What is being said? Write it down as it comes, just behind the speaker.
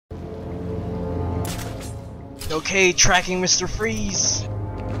Okay, tracking Mr. Freeze.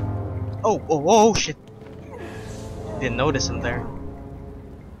 Oh, shit. Didn't notice him there.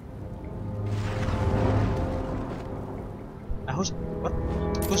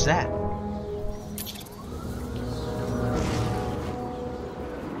 Who's that?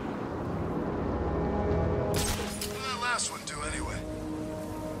 That last one do anyway?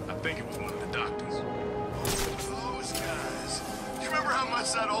 I think it was one of the doctors. Those guys. You remember how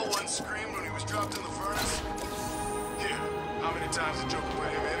much that old one screamed when he was dropped in the furnace? Yeah. How many times did Joker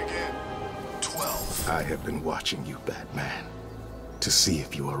put him in again? 12. I have been watching you, Batman, to see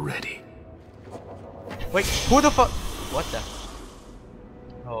if you are ready. Wait, who the fuck? What the?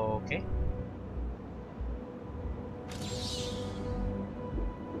 Okay.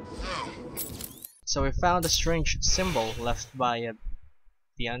 So we found a strange symbol left by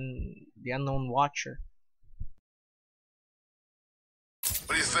the unknown watcher.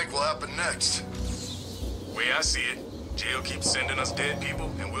 What do you think will happen next? Way I see it, jail keeps sending us dead people,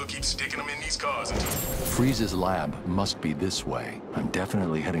 and we'll keep sticking them in these cars until... Freeze's lab must be this way. I'm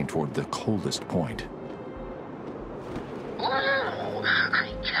definitely heading toward the coldest point. Oh,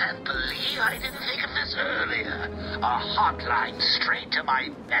 I can't believe I didn't think of this earlier. A hotline straight to my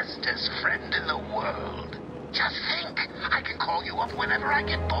bestest friend in the world. Just think, I can call you up whenever I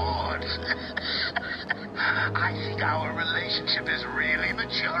get bored. I think our relationship is really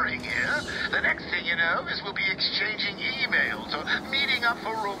maturing here. The next thing you know is we'll be exchanging emails or meeting up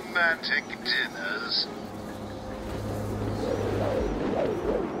for romantic dinners.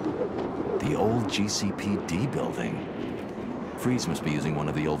 The old GCPD building. Freeze must be using one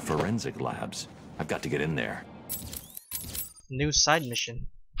of the old forensic labs. I've got to get in there. New side mission.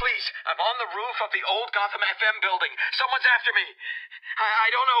 Please, I'm on the roof of the old Gotham FM building. Someone's after me. I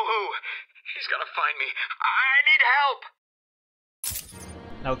don't know who. He's gonna find me. I need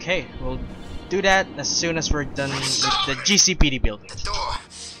help. Okay, we'll do that as soon as we're done with the GCPD building. The door,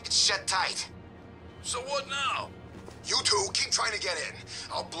 it's shut tight. So what now? You two keep trying to get in.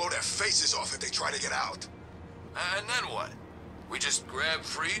 I'll blow their faces off if they try to get out. And then what? We just grab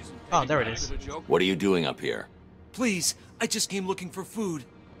Freeze? Oh, there it is. What are you doing up here? Please, I just came looking for food.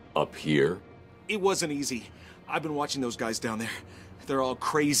 Up here? It wasn't easy. I've been watching those guys down there. They're all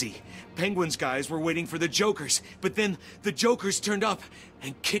crazy. Penguin's guys were waiting for the Jokers, but then the Jokers turned up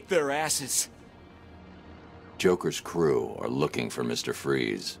and kicked their asses. Joker's crew are looking for Mr.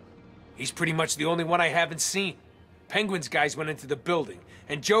 Freeze. He's pretty much the only one I haven't seen. Penguin's guys went into the building,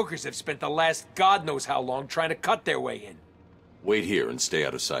 and Jokers have spent the last God knows how long trying to cut their way in. Wait here and stay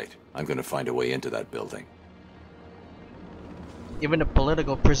out of sight. I'm gonna find a way into that building. Even the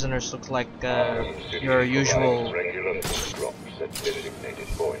political prisoners look like your usual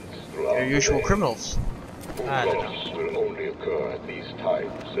criminals. I don't know. Will only occur at these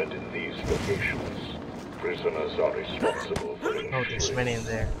times and in these locations. Prisoners are responsible for Oh, there's many in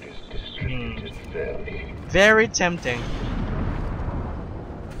there. is distributed fairly. Very tempting.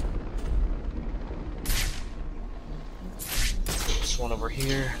 This one over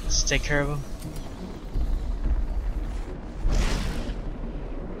here. Let's take care of him.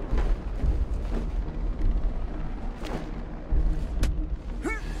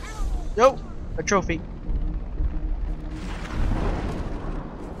 Yo, a trophy.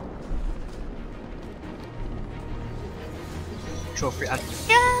 Trophy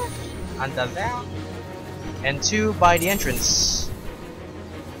under there, and 2 by the entrance.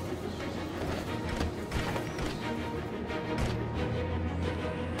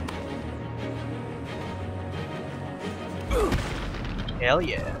 Hell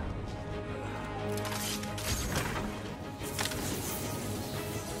yeah.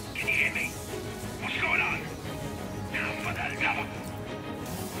 Can you hear me? What's going on? Now for the love of...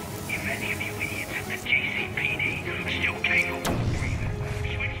 If any of you idiots at the GCPD are still capable of breathing,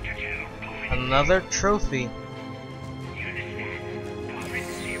 switch to jail. Another trophy. You understand? Profit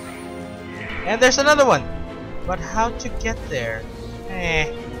zero. And there's another one. But how to get there?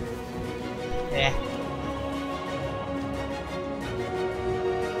 Eh.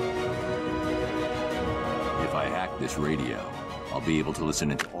 If I hack this radio, I'll be able to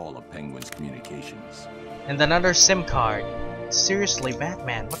listen into all of Penguin's communications. And another SIM card. Seriously,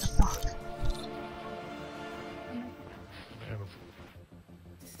 Batman, what the fuck?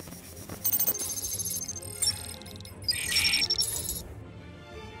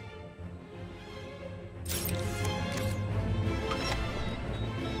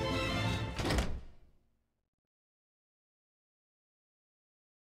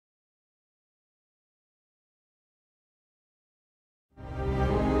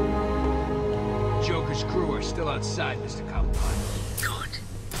 Joker's crew are still outside, Mr. Columbine. Good.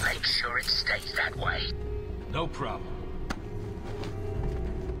 Make sure it stays that way. No problem.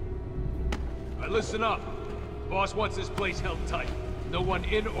 All right, listen up. Boss wants this place held tight. No one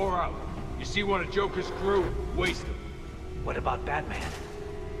in or out. You see one of Joker's crew, waste him. What about Batman?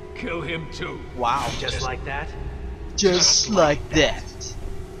 Kill him too. Wow. Just like that? Just like that.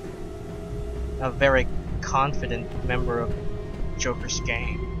 A very confident member of Joker's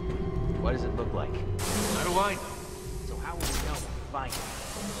gang. What does it look like? How do I know? So how will we know when we find it?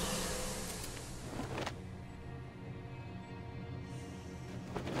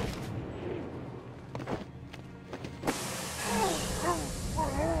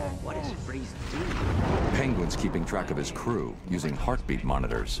 What is Freeze doing? Penguin's keeping track of his crew using heartbeat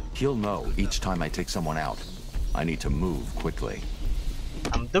monitors. He'll know each time I take someone out. I need to move quickly.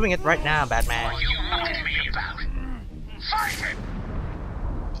 I'm doing it right now, Batman. What are you mucking me about? Fight him!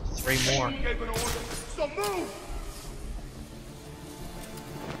 3 more. Gave an order, so move!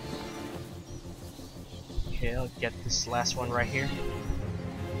 Okay, I'll get this last one right here.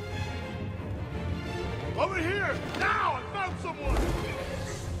 Over here! Now! I found someone!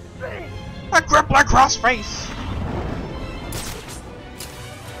 A grappler crossface!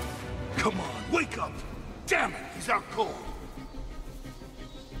 Come on, wake up! Damn it, he's out cold!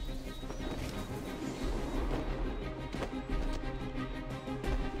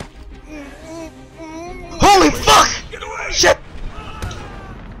 Holy fuck! Get away! Shit!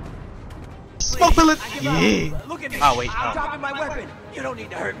 Smoke bullet! Yeah! Look at me! Oh, wait, I'm oh. dropping my weapon! You don't need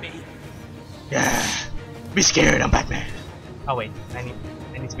to hurt me! Yeah! Be scared, I'm Batman! Oh wait, I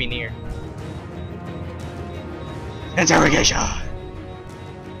need to be near. Interrogation!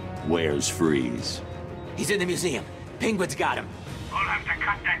 Where's Freeze? He's in the museum. Penguin's got him. I'll have to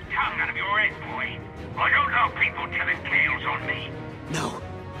cut that tongue out of your head, boy. I don't know people telling tales on me. No.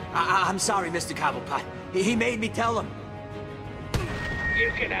 I'm sorry, Mr. Cobblepot. He made me tell him.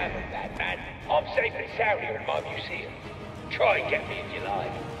 You can have it, Batman. I'm safe and sound here in my museum. Try and get me if you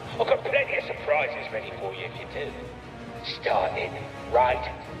like. I've got plenty of surprises ready for you if you do. Starting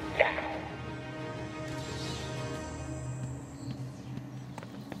right now.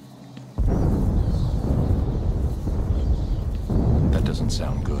 That doesn't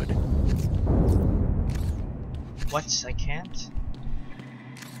sound good. What? I can't?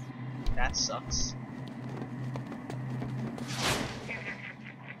 That sucks.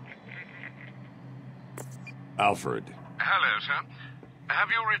 Alfred, Hello, sir. Have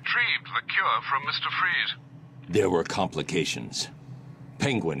you retrieved the cure from Mr. Freeze? there were complications.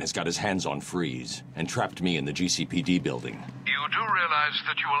 Penguin has got his hands on Freeze and trapped me in the GCPD building. You do realize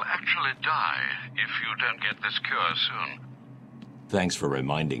that you will actually die if you don't get this cure soon. Thanks for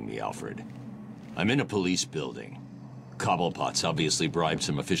reminding me, Alfred. I'm in a police building. Cobblepot's obviously bribed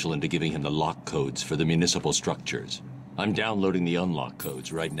some official into giving him the lock codes for the municipal structures. I'm downloading the unlock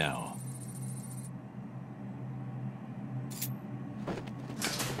codes right now.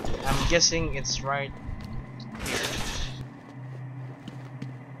 I'm guessing it's right here.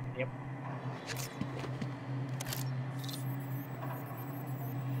 Yep.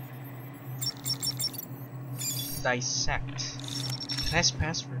 Dissect. Nice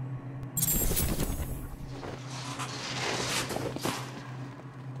password.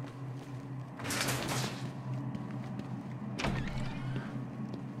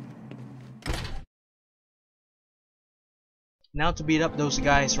 Now to beat up those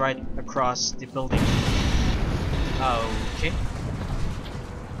guys right across the building. Okay.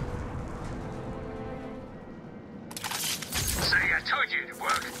 See, I told you it'd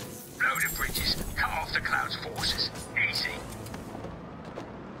work. Blow the bridges, cut off the Cloud's forces. Easy.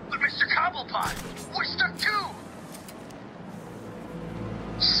 But Mr. Cobblepot, we're stuck too!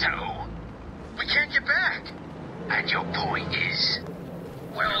 So, we can't get back. And your point is?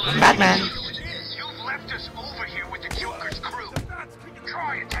 Well, Batman! You've left us over here with the Joker's crew.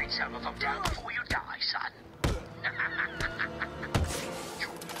 Try and take some of them down before you die, son. You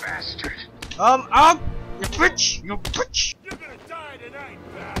bastard. You bitch! You bitch! You're gonna die tonight,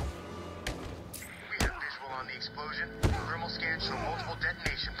 Bat! We have visual on the explosion. Thermal scans show multiple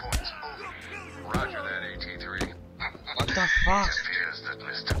detonation points. Over. Roger that, AT3. What the fuck? It appears that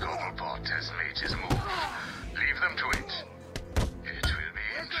Mr. Cobblepot has made his move. Leave them to it. It will be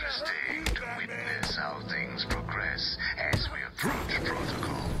interesting to witness how things progress as we approach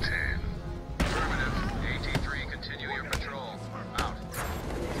Protocol 10. Affirmative. AT3, continue your patrol. Out.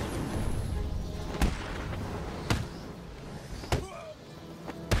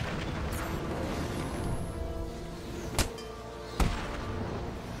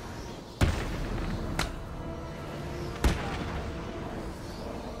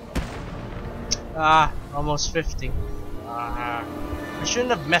 Almost 50. I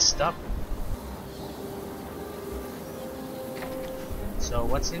shouldn't have messed up. So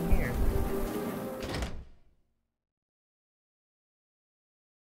what's in here?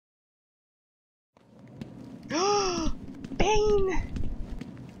 Bane!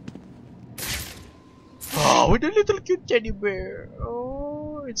 Oh, with a little cute teddy bear.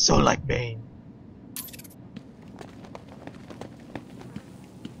 Oh, it's so like Bane.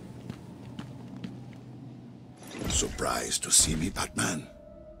 Surprised to see me, Batman?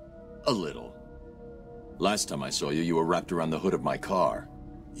 A little. Last time I saw you, you were wrapped around the hood of my car.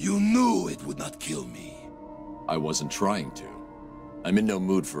 You knew it would not kill me. I wasn't trying to. I'm in no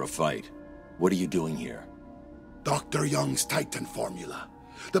mood for a fight. What are you doing here? Dr. Young's Titan formula.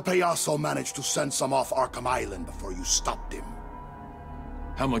 The Payaso managed to send some off Arkham Island before you stopped him.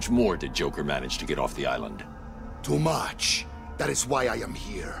 How much more did Joker manage to get off the island? Too much. That is why I am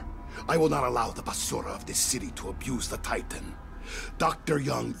here. I will not allow the Basura of this city to abuse the Titan. Dr.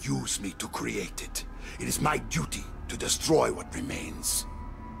 Young used me to create it. It is my duty to destroy what remains.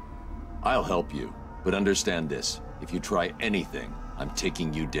 I'll help you, but understand this. If you try anything, I'm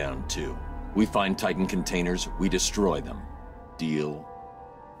taking you down too. We find Titan containers, we destroy them. Deal?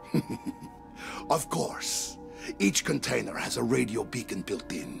 Of course. Each container has a radio beacon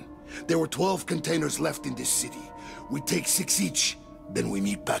built in. There were 12 containers left in this city. We take 6 each, then we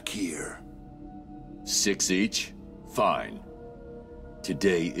meet back here. 6 each? Fine.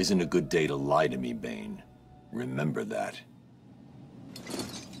 Today isn't a good day to lie to me, Bane. Remember that.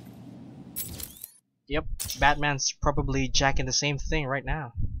 Yep, Batman's probably jacking the same thing right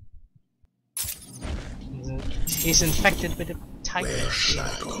now. He's infected with a Titan. Where should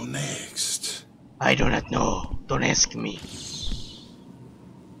I go next? I do not know. Don't ask me.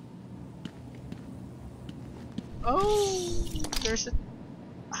 Oh, there's a...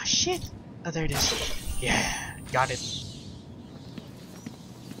 Ah, shit. Oh, there it is. Yeah, got it.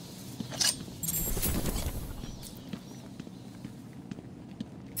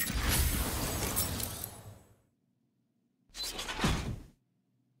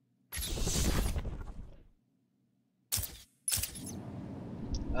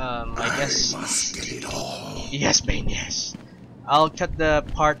 I guess... must get it all. Yes, Bane, yes. I'll cut the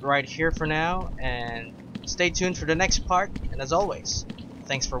part right here for now, and stay tuned for the next part, and as always,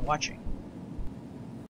 thanks for watching.